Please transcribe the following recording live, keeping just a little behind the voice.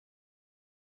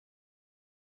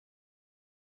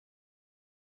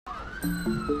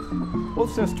Well,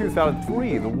 since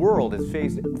 2003, the world has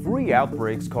faced 3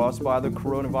 outbreaks caused by the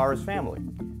coronavirus family.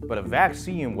 But a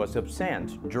vaccine was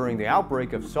absent during the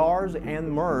outbreak of SARS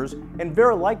and MERS, and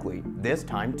very likely this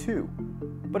time too.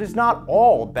 But it's not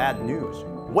all bad news.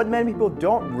 What many people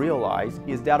don't realize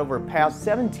is that over the past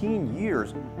 17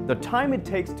 years, the time it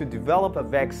takes to develop a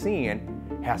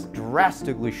vaccine has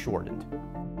drastically shortened.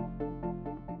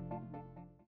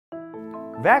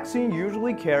 Vaccines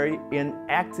usually carry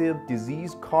inactive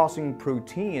disease-causing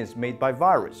proteins made by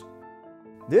virus.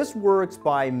 This works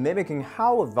by mimicking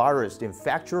how a virus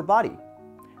infects your body.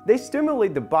 They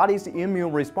stimulate the body's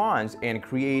immune response and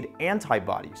create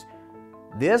antibodies.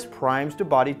 This primes the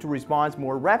body to respond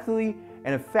more rapidly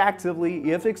and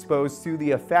effectively if exposed to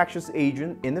the infectious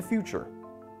agent in the future.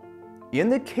 In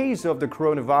the case of the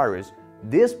coronavirus,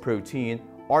 this protein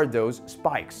are those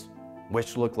spikes,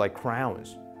 which look like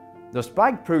crowns. The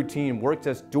spike protein works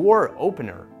as door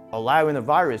opener, allowing the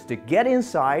virus to get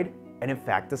inside and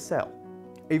infect the cell.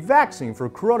 A vaccine for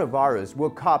coronavirus will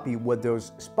copy what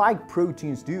those spike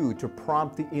proteins do to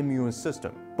prompt the immune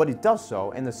system, but it does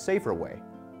so in a safer way.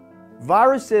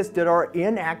 Viruses that are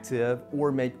inactive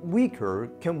or made weaker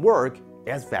can work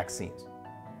as vaccines.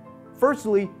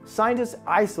 Firstly, scientists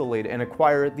isolate and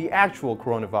acquire the actual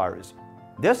coronavirus.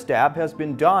 This step has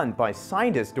been done by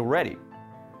scientists already.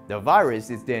 The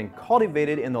virus is then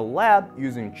cultivated in the lab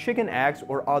using chicken eggs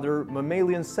or other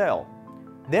mammalian cell.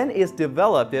 Then it's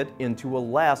developed into a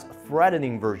less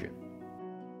threatening version.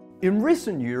 In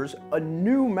recent years, a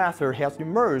new method has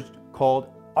emerged called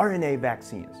RNA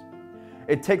vaccines.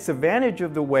 It takes advantage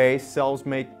of the way cells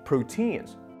make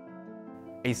proteins.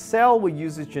 A cell will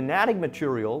use its genetic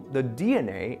material, the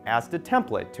DNA, as the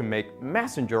template to make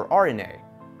messenger RNA.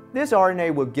 This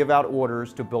RNA will give out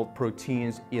orders to build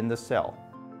proteins in the cell.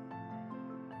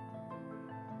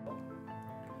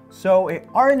 So an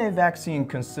RNA vaccine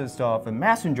consists of a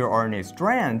messenger RNA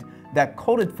strand that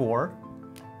coded for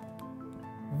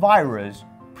virus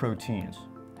proteins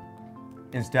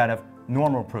instead of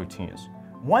normal proteins.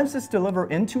 Once it's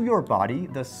delivered into your body,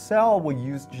 the cell will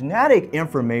use genetic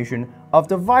information of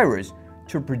the virus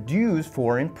to produce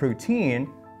foreign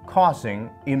protein, causing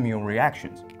immune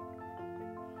reactions.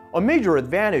 A major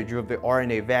advantage of the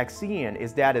RNA vaccine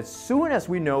is that as soon as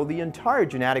we know the entire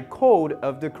genetic code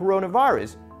of the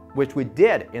coronavirus, which we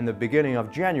did in the beginning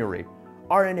of January,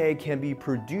 RNA can be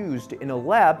produced in a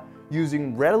lab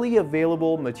using readily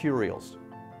available materials.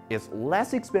 It's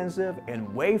less expensive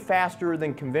and way faster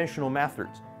than conventional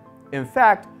methods. In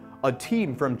fact, a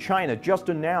team from China just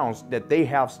announced that they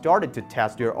have started to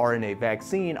test their RNA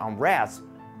vaccine on rats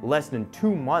less than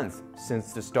 2 months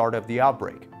since the start of the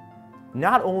outbreak.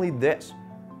 Not only this,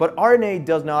 but RNA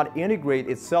does not integrate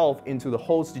itself into the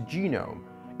host genome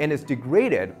and is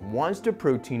degraded once the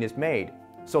protein is made,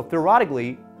 so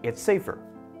theoretically, it's safer.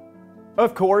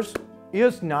 Of course,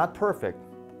 it's not perfect.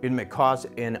 It may cause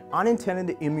an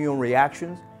unintended immune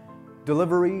reactions.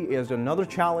 Delivery is another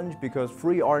challenge because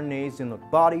free RNAs in the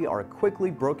body are quickly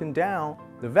broken down.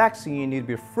 The vaccine needs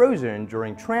to be frozen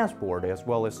during transport as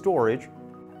well as storage.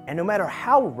 And no matter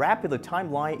how rapid the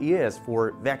timeline is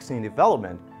for vaccine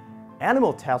development,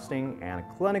 animal testing and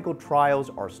clinical trials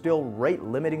are still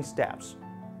rate-limiting steps.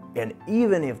 And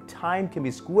even if time can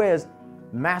be squeezed,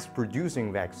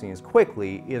 mass-producing vaccines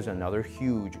quickly is another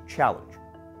huge challenge.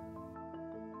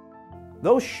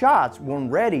 Those shots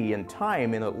weren't ready in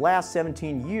time in the last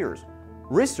 17 years.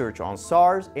 Research on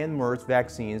SARS and MERS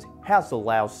vaccines has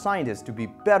allowed scientists to be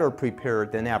better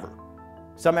prepared than ever.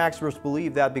 Some experts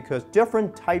believe that because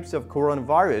different types of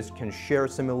coronavirus can share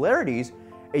similarities,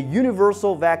 a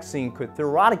universal vaccine could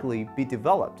theoretically be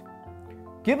developed.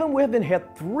 Given we have been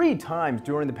hit 3 times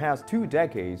during the past 2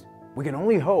 decades, we can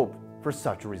only hope for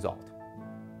such a result.